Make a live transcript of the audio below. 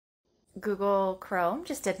Google Chrome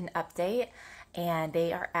just did an update and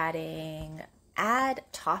they are adding add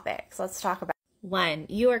topics. Let's talk about one.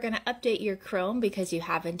 You are going to update your Chrome because you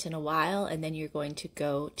haven't in a while, and then you're going to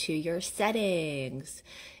go to your settings.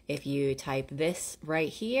 If you type this right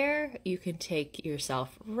here, you can take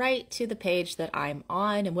yourself right to the page that I'm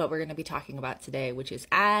on and what we're going to be talking about today, which is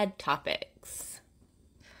add topics.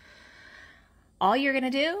 All you're going to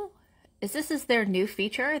do is this is their new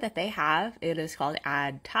feature that they have. It is called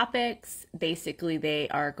add topics. Basically, they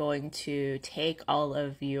are going to take all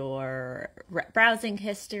of your browsing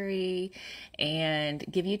history and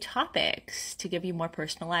give you topics to give you more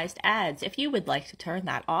personalized ads. If you would like to turn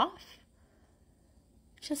that off,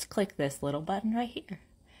 just click this little button right here.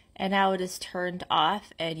 And now it is turned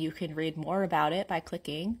off, and you can read more about it by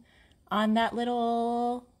clicking on that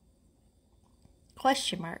little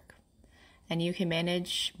question mark. And you can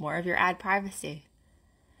manage more of your ad privacy.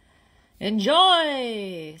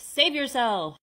 Enjoy! Save yourself!